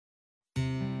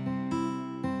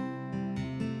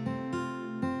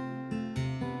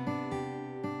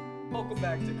Welcome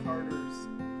back to Carter's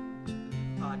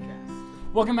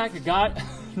podcast. Welcome back to God.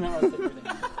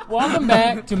 Welcome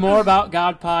back to More About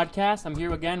God podcast. I'm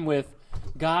here again with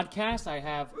Godcast. I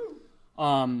have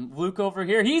Luke over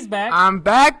here. He's back. I'm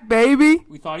back, baby.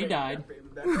 We thought he died.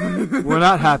 We're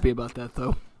not happy about that,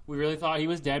 though. We really thought he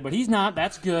was dead, but he's not.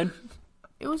 That's good.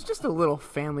 It was just a little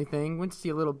family thing. Went to see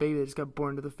a little baby that just got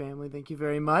born to the family. Thank you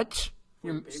very much.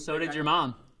 So did your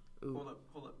mom. Hold up.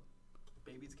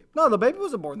 Babies get No, the baby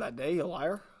wasn't born that day, you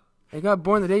liar. They got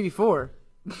born the day before.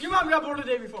 Your mom got born the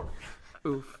day before.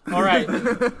 Oof. All right.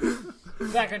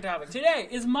 Back on topic. Today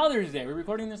is Mother's Day. We're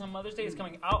recording this on Mother's Day. It's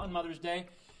coming out on Mother's Day.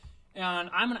 And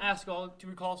I'm going to ask you all to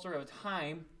recall a story of a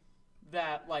time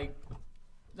that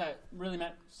really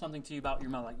meant something to you about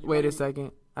your mother. Like, Wait a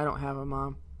second. I don't have a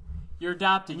mom. You're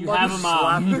adopted. You have a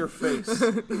mom. Slap your face.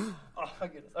 Oh my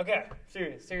goodness. Okay.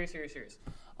 Serious.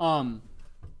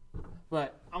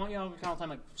 But I want you to recall a time,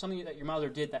 like something that your mother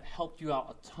did that helped you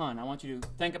out a ton. I want you to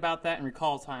think about that and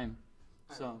recall a time.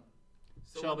 So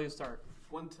Shelby, start.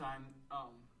 One time,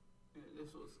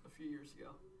 this was a few years ago,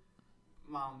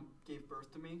 Mom gave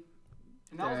birth to me.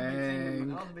 And that was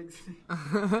a big thing.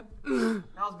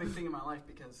 That was a big thing in my life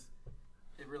because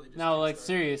it really just... No, like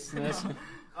seriousness.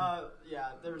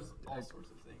 Yeah, there's all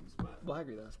sorts of things, but... Well, I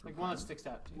agree, that's pretty Like one that sticks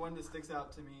out to you. One that sticks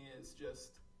out to me is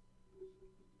just...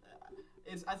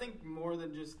 I think more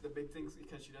than just the big things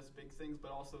because she does big things,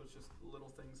 but also it's just little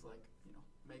things like,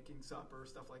 making supper,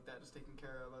 stuff like that, just taking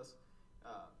care of us.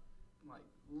 Like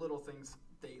little things,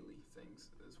 daily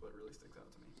things is what really sticks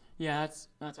out to me. Yeah,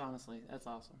 that's honestly, that's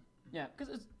awesome. Yeah,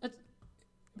 because it's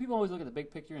people always look at the big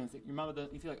picture and think your mother does,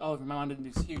 you feel like, oh, if your mom didn't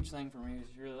do this huge thing for me,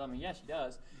 she really loved me. Yeah, she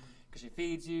does. Because she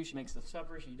feeds you, she makes the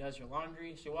supper, she does your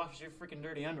laundry, she washes your freaking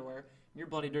dirty underwear, your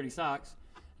bloody dirty socks.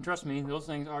 And trust me, those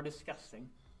things are disgusting.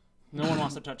 No one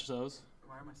wants to touch those.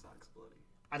 Why are my socks bloody?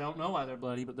 I don't know why they're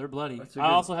bloody, but they're bloody. That's a I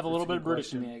good- also have a that's little a bit good of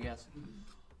British in question. me, I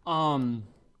guess.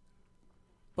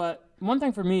 But one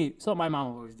thing for me, something my mom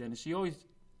always did, is she always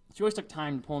took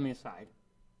time to pull me aside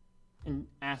and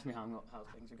ask me how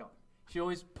things are going. She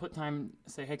always put time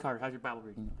to say, hey, Carter, how's your Bible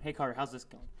reading going? Hey, Carter, how's this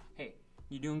going? Hey,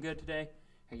 you doing good today?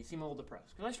 Hey, you seem a little depressed.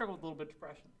 Because I struggle with a little bit of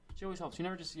depression. She always helped. She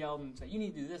never just yelled and said, you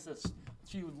need to do this.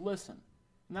 She would listen.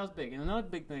 And that was big. And another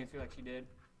big thing I feel like she did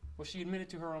was she admitted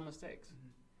to her own mistakes.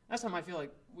 That's something I feel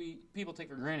like people take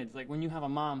for granted. It's like when you have a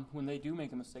mom, when they do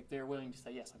make a mistake, they're willing to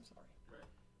say, yes, I'm sorry. Right.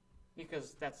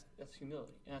 Because that's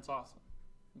humility, and that's awesome.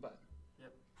 But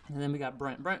Yep. And then we got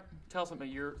Brent. Brent, tell us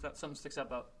something that something sticks out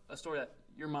about a story that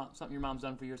something your mom's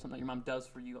done for you, or something that your mom does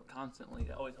for you constantly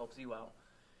that always helps you out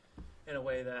in a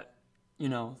way that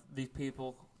these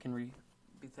people can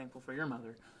be thankful for your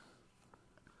mother.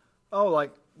 Oh,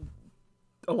 like,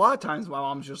 a lot of times my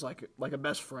mom's just like a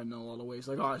best friend in a lot of ways.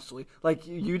 Like, honestly. Like,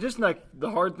 you just, like, the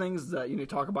hard things that you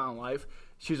talk about in life,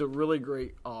 she's a really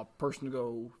great person to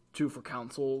go to for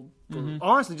counsel. For,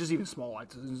 honestly, just even small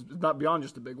items. It's not beyond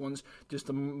just the big ones. Just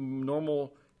the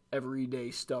normal,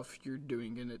 everyday stuff you're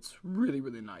doing. And it's really,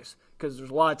 really nice. Because there's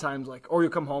a lot of times, like, or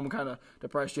you'll come home kind of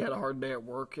depressed. You had a hard day at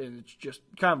work, and it's just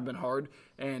kind of been hard.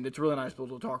 And it's really nice to be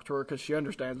able to talk to her because she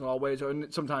understands in all ways.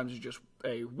 And sometimes it's just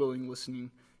a willing listening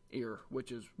ear,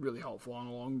 which is really helpful on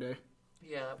a long day.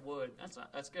 Yeah, that would.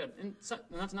 That's good. And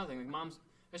that's another thing. Like moms,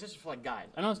 it's just for like guys.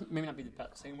 I know it's maybe not be the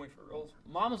same way for girls.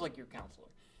 Mom is like your counselor.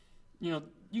 You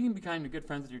can be kind of good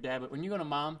friends with your dad, but when you go to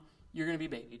mom, you're gonna be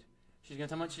babied. She's gonna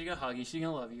tell you, she's gonna hug you, she's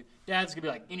gonna love you. Dad's gonna be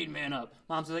like, you need to man up.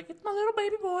 Mom's like, it's my little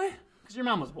baby boy, because your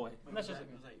mom was boy. And that's Was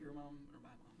just that your mom or my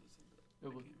mom that said that?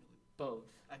 It was I can't really... both.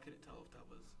 I couldn't tell if that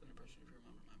was an impression of your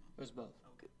mom or my mom. It was both.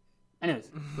 Okay.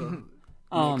 Anyways,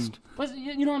 Mixed. but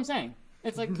you know what I'm saying?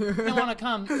 It's like they want to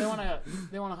come, they want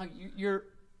to hug you.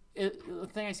 The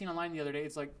thing I seen online the other day,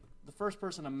 it's like the first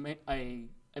person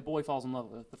a boy falls in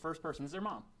love with, the first person is their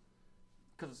mom,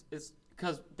 because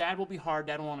dad will be hard,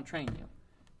 dad will want to train you,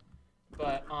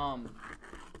 but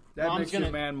Dad Mom's makes you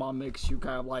a man, mom makes you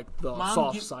kind of like the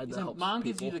soft side that helps mom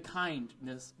people. gives you the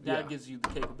kindness, dad Yeah. gives you the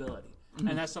capability,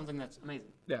 and that's something that's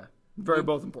amazing. Yeah, very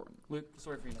both important. Luke,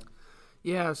 sorry for you.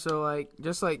 Yeah, so, like,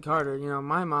 just like Carter,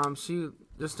 my mom, she,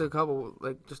 just a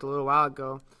little while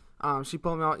ago, she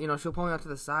pulled me out, she'll pull me out to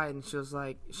the side, and she was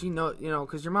like, she knows,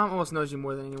 because your mom almost knows you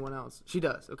more than anyone else. She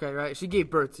does, okay, right? She gave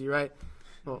birth to you, right?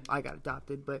 Well, I got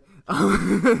adopted, but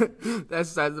that's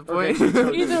besides the point.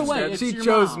 Either way, it's she your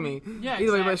chose mom. me. Yeah,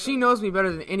 Either way, but exactly. she knows me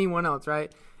better than anyone else,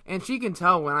 right? And she can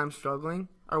tell when I'm struggling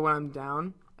or when I'm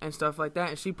down and stuff like that.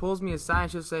 And she pulls me aside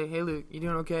and she'll say, hey, Luke, you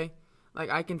doing okay? Like,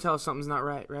 I can tell something's not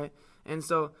right? And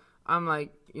so I'm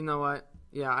like, you know what?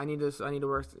 Yeah, I need to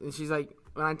work. And she's like,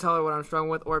 when I tell her what I'm struggling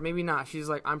with, or maybe not, she's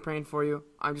like, I'm praying for you.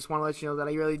 I just want to let you know that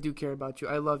I really do care about you.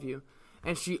 I love you.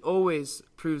 and she always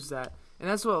proves that. And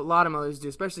that's what a lot of mothers do,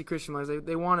 especially Christian mothers.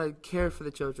 They want to care for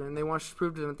the children, and they want to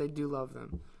prove to them that they do love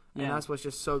them. And that's what's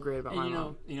just so great about my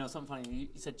mom. You know, something funny. You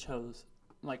said chose,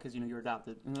 like, because, you know, you're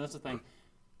adopted. And that's the thing.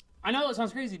 I know it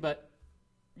sounds crazy, but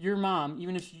your mom,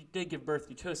 even if she did give birth,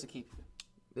 you chose to keep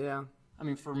you. Yeah. I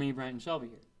mean, for me, Brent, and Shelby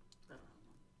here.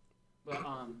 But,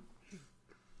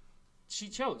 she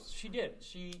chose. She did.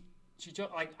 She chose.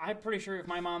 Like, I'm pretty sure if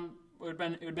my mom it would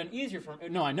have been easier for.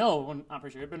 No, I know. I'm not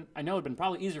pretty sure. I know it'd been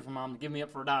probably easier for mom to give me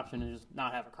up for adoption and just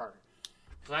not have a Carter,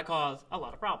 because that caused a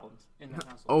lot of problems in that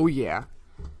household. Oh yeah.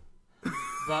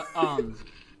 But All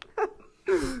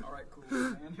right, cool,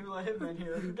 man. Who let him in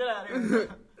here? Get out of here.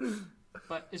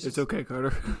 But It's okay,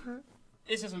 Carter.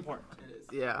 It's just important. It is.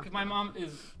 Yeah. Because my mom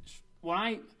is. When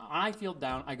I feel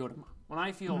down, I go to mom. When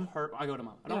I feel hurt, I go to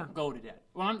mom. I don't go to dad.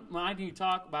 When I need to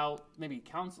talk about maybe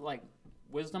counsel, like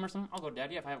wisdom or something, I'll go to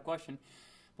dad. Yeah, if I have a question.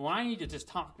 But when I need to just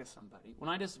talk to somebody, when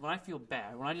I feel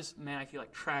bad, I feel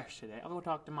like trash today, I'll go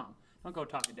talk to mom. Don't go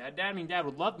talk to dad. Dad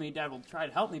would love me. Dad will try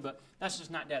to help me, but that's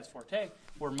just not dad's forte.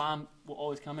 Where mom will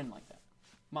always come in like that.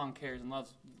 Mom cares and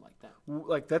loves you like that.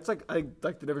 Like that's like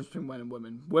the difference between men and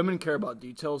women. Women care about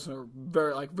details and are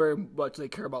very much they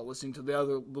care about listening to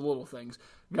the little things.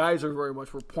 Guys are very much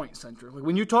point centered. Like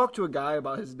when you talk to a guy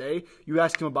about his day, you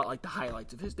ask him about like the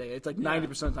highlights of his day. It's like 90% of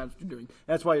the times what you're doing.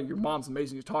 That's why your mom's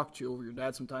amazing to talk to over your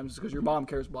dad sometimes, because your mom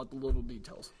cares about the little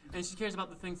details. And she cares about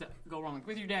the things that go wrong. Like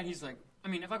with your dad, he's like, I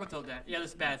mean, if I go tell dad, yeah,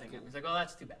 this bad thing happened. He's like, oh,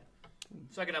 that's too bad.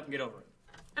 Suck it up and get over it.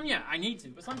 I mean, yeah, I need to,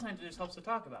 but sometimes it just helps to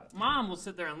talk about it. Mom will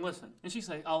sit there and listen, and she's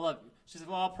like, I'll love you. She says,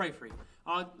 well, I'll pray for you.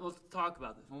 Let's talk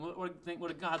about this. What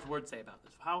did God's word say about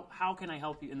this? How can I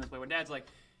help you in this way? When dad's like,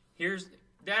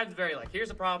 dad's very like, here's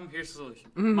the problem, here's the solution.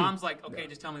 Mm-hmm. Mom's like, okay,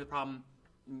 just tell me the problem.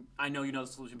 I know you know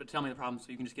the solution, but tell me the problem so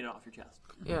you can just get it off your chest.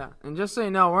 Yeah, and just so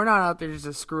you know, we're not out there just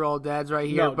to screw old dads right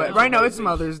here. But right now it's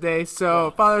Mother's Day,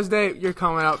 so Father's Day, you're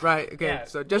coming out right. Okay,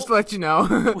 so just to let you know.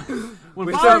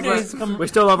 We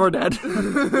still love our dad.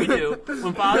 We do.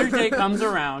 When Father's Day comes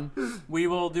around, we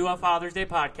will do a Father's Day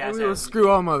podcast. And we will screw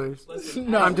all mothers.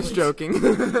 No, I'm just joking.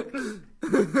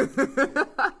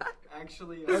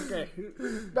 Actually, okay,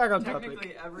 back on topic.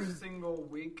 Technically, every single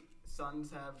week,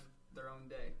 sons have their own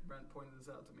day. Brent pointed this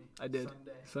out to me. I did.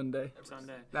 Sunday.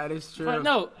 That is true. But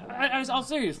no, all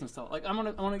seriousness though. Like I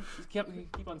want to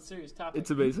keep on serious topic.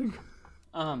 It's amazing.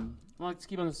 I want to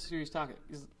keep on the serious topic.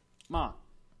 Is Ma,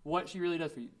 what she really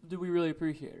does for you? Do we really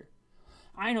appreciate her?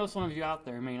 I know some of you out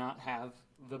there may not have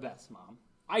the best mom.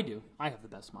 I do. I have the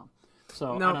best mom.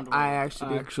 So no, I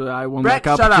actually do. Actually, I won Brett,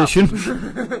 that competition.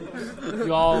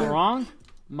 You all wrong.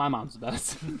 My mom's the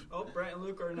best. Oh, Brett and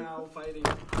Luke are now fighting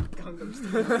Gangnam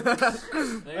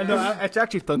Style. I know, it's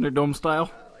actually Thunderdome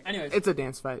style. Anyways, it's a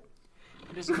dance fight.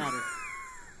 It doesn't matter.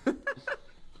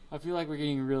 I feel like we're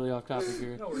getting really off topic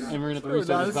here, and we're gonna have to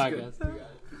restart this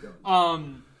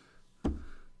podcast.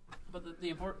 But the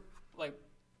important, like,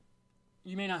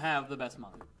 you may not have the best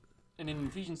mother, and in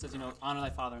Ephesians says, honor thy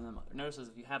father and thy mother. Notice says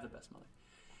if you have the best mother,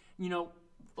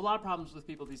 a lot of problems with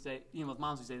people these days, with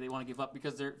moms these days, they want to give up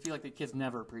because they feel like the kids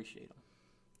never appreciate them.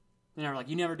 They're never like,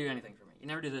 you never do anything for me. You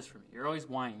never do this for me. You're always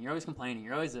whining. You're always complaining.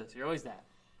 You're always this. You're always that.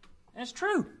 And it's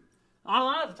true. A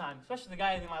lot of the time, especially the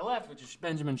guy to my left, which is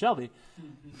Benjamin Shelby,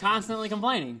 constantly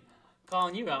complaining.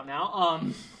 Calling you out now.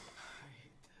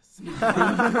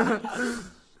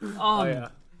 Oh, yeah.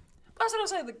 That's what I'm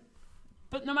saying.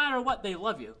 But no matter what, they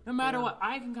love you. No matter what,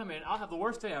 I can come in. I'll have the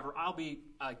worst day ever. I'll be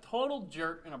a total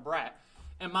jerk and a brat.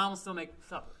 And mom will still make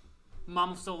supper. Mom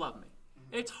will still love me.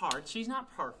 It's hard. She's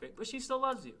not perfect, but she still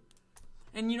loves you.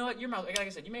 And you know what? Your mother, like I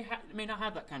said, you may not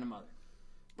have that kind of mother.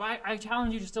 But I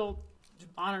challenge you to still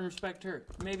honor and respect her.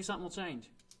 Maybe something will change.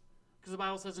 Because the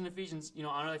Bible says in Ephesians,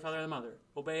 honor thy father and thy mother.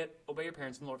 Obey your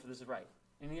parents in the Lord, for this is right.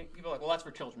 And people are like, well, that's for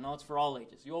children. No, it's for all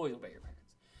ages. You always obey your parents.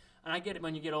 And I get it,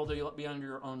 when you get older, you'll be under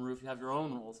your own roof, you have your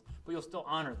own rules, but you'll still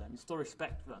honor them. You'll still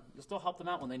respect them. You'll still help them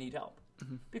out when they need help.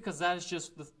 Mm-hmm. Because that is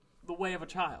just the way of a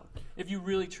child. If you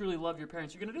really, truly love your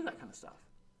parents, you're going to do that kind of stuff.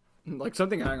 Like,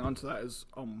 something adding on to that is,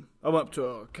 I went up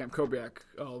to Camp Kobiak,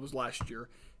 it was last year,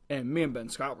 and me and Ben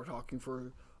Scott were talking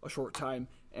for a short time,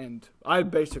 and I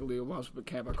basically, when I was at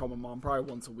camp, I called my mom probably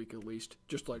once a week at least,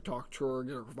 just to, talk to her,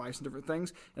 get her advice and different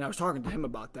things, and I was talking to him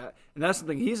about that, and that's the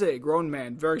thing, he's a grown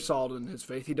man, very solid in his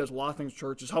faith, he does a lot of things in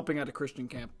church, is helping at a Christian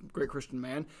camp, great Christian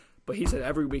man, but he said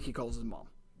every week he calls his mom.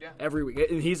 Yeah. Every week,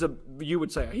 and he's a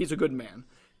good man,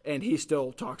 and he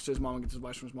still talks to his mom and gets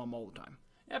advice from his mom all the time.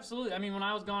 Absolutely. I mean, when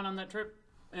I was going on that trip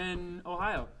in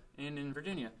Ohio and in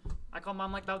Virginia, I called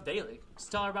mom about daily.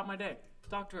 Just tell her about my day.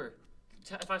 Talk to her.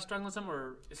 If I was struggling with something,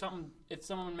 or if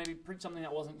someone maybe preached something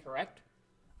that wasn't correct,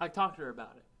 I talked to her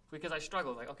about it. Because I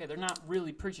struggle. Like, okay, they're not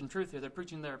really preaching truth here. They're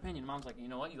preaching their opinion. Mom's like, you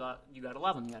know what? You got to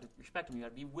love them. You got to respect them. You got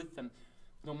to be with them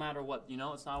no matter what. You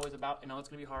know, it's not always about, it's going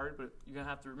to be hard, but you're going to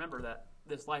have to remember that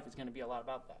this life is going to be a lot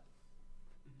about that.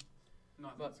 No,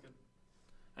 I think that's good.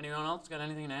 Anyone else got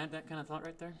anything to add that kind of thought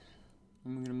right there?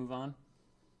 I'm going to move on.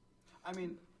 I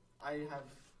mean, I have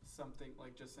something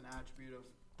like just an attribute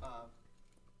of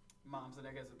moms, and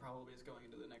I guess it probably is going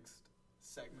into the next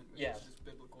segment, which Yeah. is just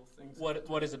biblical things.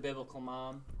 What is a biblical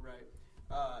mom? Right.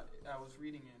 I was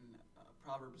reading in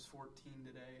Proverbs 14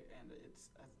 today, and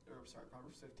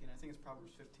Proverbs 15. I think it's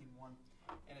Proverbs 15:1,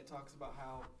 and it talks about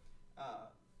how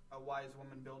a wise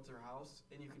woman builds her house,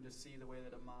 and you can just see the way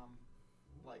that a mom,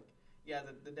 like,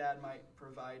 the dad might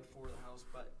provide for the house,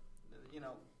 but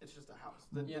it's just a house.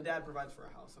 The dad provides for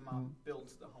a house. A mom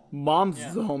builds the home.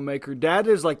 Mom's the homemaker. Dad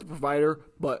is like the provider,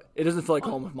 but it doesn't feel like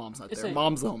home if mom's not It's there. a-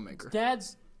 Mom's the homemaker.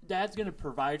 Dad's going to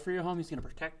provide for your home. He's going to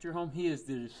protect your home. He is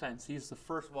the defense. He's the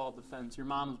first wall of defense. Your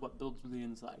mom is what builds from the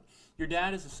inside. Your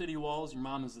dad is the city walls. Your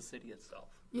mom is the city itself.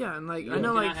 Yeah, and like You I know,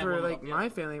 cannot like have for one like without the my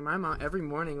other. family, my mom every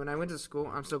morning when I went to school,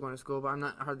 I'm still going to school, but I'm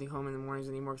not hardly home in the mornings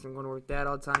anymore because I'm going to work with dad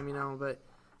all the time, But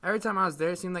every time I was there,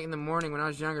 it seemed like in the morning when I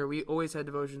was younger, we always had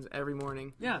devotions every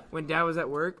morning. Yeah. When dad was at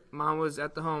work, mom was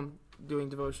at the home doing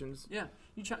devotions. Yeah.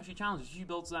 She challenges. She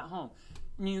builds that home.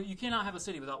 You cannot have a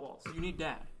city without walls. You need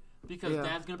dad. Because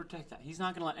dad's going to protect that. He's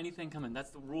not going to let anything come in. That's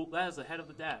the rule. That is the head of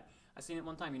the dad. I seen it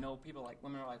one time. People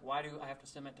women are like, why do I have to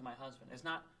submit to my husband? It's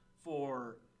not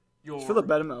for your... It's for the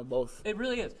betterment of both. It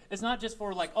really is. It's not just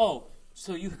for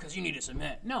because you need to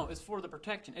submit. No, it's for the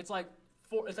protection. It's like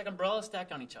umbrellas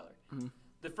stacked on each other. Mm-hmm.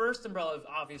 The first umbrella is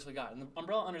obviously God, and the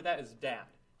umbrella under that is dad.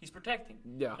 He's protecting.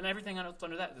 Yeah. And everything else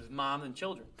under that is mom and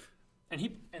children. And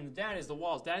the dad is the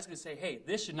walls. Dad's going to say, hey,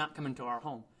 this should not come into our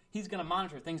home. He's going to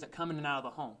monitor things that come in and out of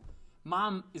the home.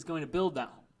 Mom is going to build that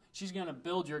home. She's going to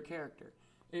build your character.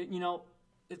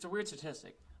 It's a weird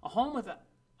statistic. A home without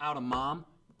a mom,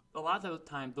 a lot of the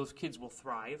time those kids will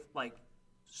thrive,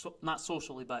 not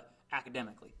socially, but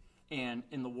academically and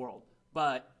in the world.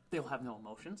 But they'll have no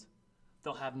emotions.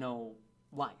 They'll have no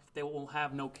life. They will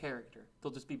have no character.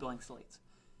 They'll just be blank slates.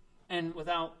 And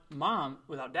without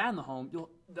dad in the home,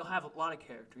 they'll have a lot of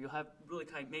character. You'll have really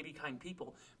kind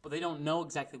people, but they don't know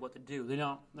exactly what to do. They're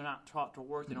not taught to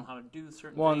work. They don't know how to do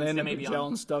certain Well, things. and they end up may in be jail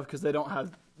and stuff because they don't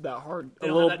have that hard. They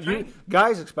don't have that training.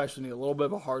 Guys especially need a little bit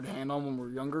of a hard hand on when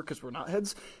we're younger because we're not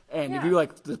heads. And if you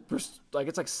it's like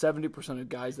 70% of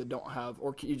guys that don't have,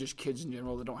 or just kids in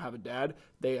general that don't have a dad,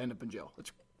 they end up in jail.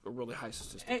 It's a really high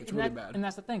statistic. It's really bad. And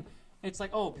that's the thing. It's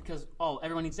like, because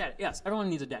everyone needs dad. Yes, everyone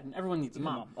needs a dad, and everyone needs a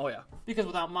mom. Oh yeah. Because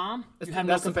without mom, you have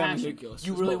that's no the family compassion. nucleus.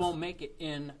 You It's really both. won't make it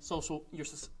in your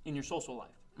social life.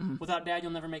 Mm-hmm. Without dad,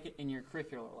 you'll never make it in your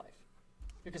curricular life,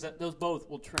 because those both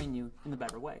will train you in the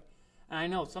better way. And I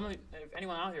know if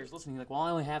anyone out here is listening, like, well, I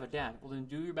only have a dad. Well, then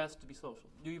do your best to be social.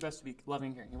 Do your best to be loving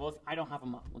and caring. Well, if I don't have a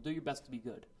mom, well, do your best to be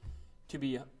good,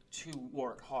 to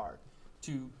work hard,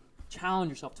 to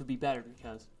challenge yourself to be better,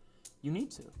 because you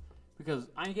need to. Because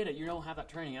I get it, you don't have that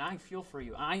training, and I feel for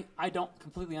you. I don't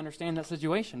completely understand that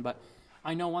situation, but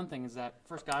I know one thing is that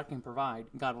first God can provide,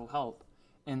 God will help,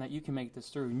 and that you can make this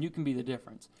through, and you can be the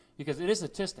difference. Because it is a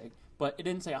statistic, but it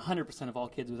didn't say 100% of all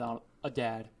kids without a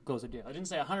dad goes to jail. It didn't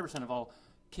say 100% of all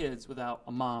kids without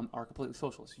a mom are completely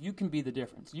socialist. You can be the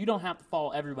difference. You don't have to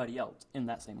follow everybody else in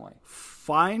that same way.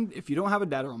 If you don't have a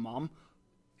dad or a mom,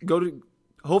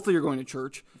 hopefully you're going to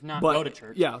church. If not, but go to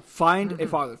church. Yeah, find a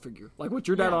father figure. Like what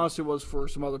your dad honestly was for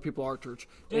some other people at our church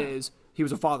is he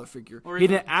was a father figure. Or He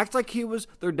didn't act like he was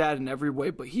their dad in every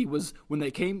way, but he was when they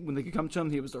could come to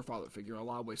him, he was their father figure in a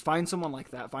lot of ways. Find someone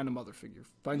like that. Find a mother figure.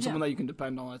 Find someone that you can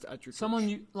depend on at your church.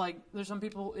 Someone there's some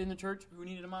people in the church who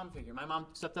needed a mom figure. My mom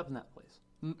stepped up in that place.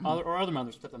 Other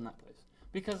mothers stepped up in that place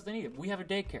because they need it. We have a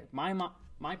daycare.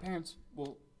 My parents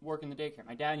will work in the daycare.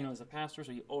 My dad, is a pastor,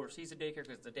 so he oversees the daycare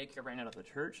because the daycare ran out of the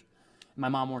church. And my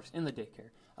mom works in the daycare.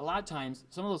 A lot of times,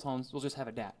 some of those homes will just have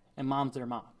a dad, and mom's their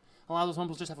mom. A lot of those homes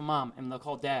will just have a mom, and they'll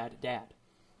call dad. And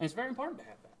it's very important to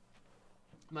have that.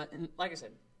 But like I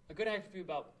said, a good attribute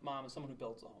about mom is someone who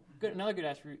builds the home. Another good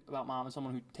attribute about mom is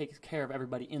someone who takes care of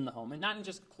everybody in the home, and not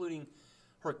just including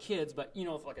her kids, but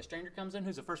if a stranger comes in,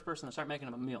 who's the first person to start making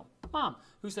them a meal? Mom,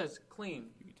 who says clean.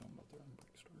 You could tell them about the arm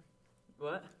break story.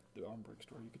 What? The arm break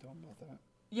story. You could tell them about that.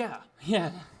 Yeah.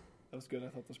 That was good. I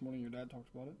thought this morning your dad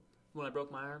talked about it. When I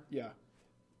broke my arm? Yeah.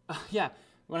 Yeah.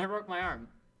 When I broke my arm,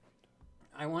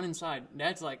 I went inside.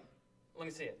 Dad's like, let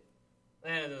me see it.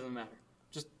 It doesn't matter.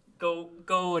 Just go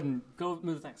move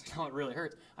the things. No, it really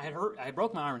hurts. I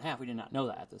broke my arm in half. We did not know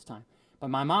that at this time. But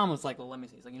my mom was like, well, let me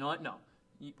see. He's like, you know what? No.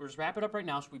 We'll just wrap it up right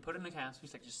now. So we put it in a cast.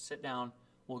 He's like, just sit down.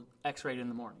 We'll x-ray it in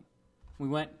the morning.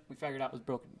 We figured out it was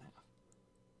broken in half.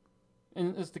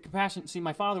 And it's the compassion. See,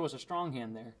 my father was a strong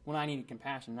hand there. When I needed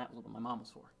compassion, that was what my mom was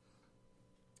for.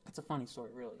 It's a funny story,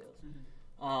 it really is.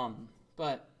 Mm-hmm.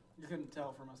 But You couldn't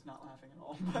tell from us not laughing at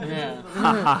all.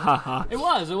 yeah, it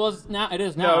was. Now it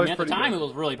is now. No, it I was mean, at the pretty time, good. it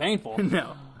was really painful.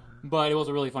 No. But it was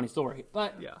a really funny story.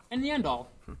 But Yeah. in the end,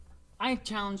 I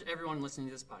challenge everyone listening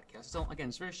to this podcast. So again,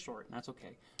 it's very short, and that's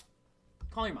okay.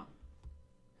 Call your mom.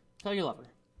 Tell her you love her,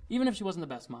 even if she wasn't the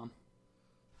best mom.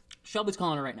 Shelby's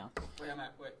calling her right now. Wait,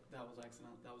 that was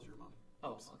accidental. That was your mom.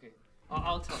 Oh, okay.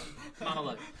 I'll tell her. Mom, I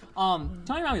love you.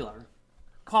 Tell your mom you love her.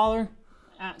 Call her.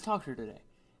 Talk to her today.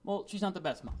 Well, she's not the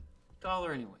best mom. Call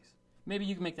her anyways. Maybe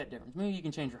you can make that difference. Maybe you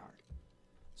can change her heart.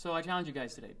 So I challenge you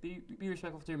guys today. Be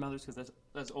respectful to your mothers because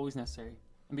that's always necessary.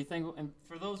 And be thankful. And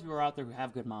for those who are out there who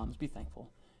have good moms, be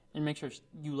thankful. And make sure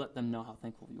you let them know how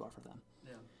thankful you are for them.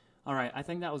 Yeah. All right. I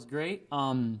think that was great.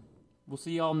 We'll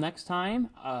see y'all next time.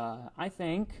 I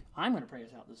think I'm going to pray us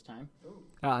out this time.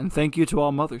 And thank you to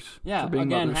all mothers. Yeah. For being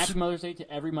Again, mothers. Happy Mother's Day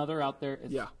to every mother out there.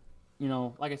 It's, Yeah. You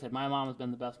know, like I said, my mom has been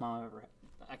the best mom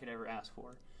I could ever ask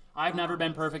for. I've never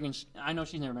been perfect, and I know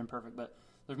she's never been perfect, but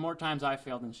there's more times I've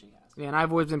failed than she has. Yeah, and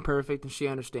I've always been perfect, and she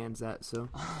understands that. So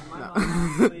My mom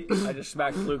honestly, I just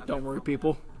smacked Luke. Don't worry,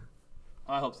 people.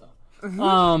 Oh, I hope so.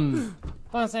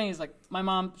 What I'm saying is, like, my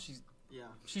mom, yeah.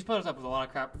 she's put us up with a lot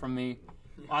of crap from me.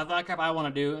 A lot of crap I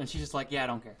want to do, and she's just like, yeah, I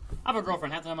don't care. I have a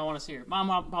girlfriend. Half the time I want to see her. Mom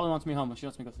probably wants me home, but she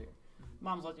wants me to go see her.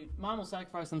 Mom will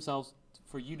sacrifice themselves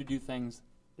for you to do things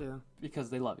yeah, because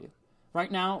they love you.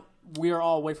 Right now, we are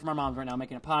all away from our moms right now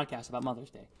making a podcast about Mother's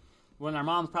Day. When our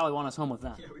moms probably want us home with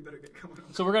them. Yeah, we better get going.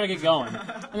 So we're going to get going.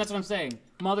 And that's what I'm saying.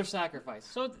 Mother sacrifice.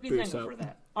 So be Peace thankful out. for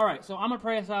that. All right, so I'm going to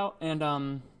pray us out, and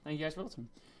thank you guys for listening.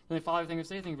 Then follow everything we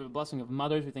say. Thank you for the blessing of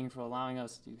mothers. We thank you for allowing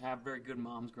us to have very good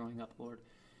moms growing up, Lord.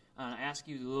 And I ask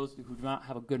you, those who do not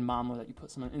have a good mom, Lord, that you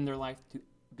put someone in their life to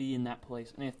be in that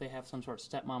place. And if they have some sort of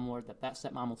stepmom, Lord, that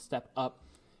stepmom will step up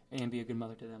and be a good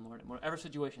mother to them, Lord. In whatever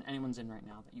situation anyone's in right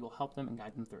now, that you will help them and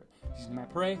guide them through it. In Jesus' name I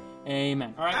pray.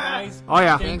 Amen. All right, guys. Oh,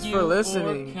 yeah. Thank Thanks you for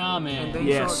listening. for coming. And thanks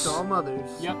Yes. to all mothers.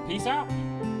 Yep. Peace out.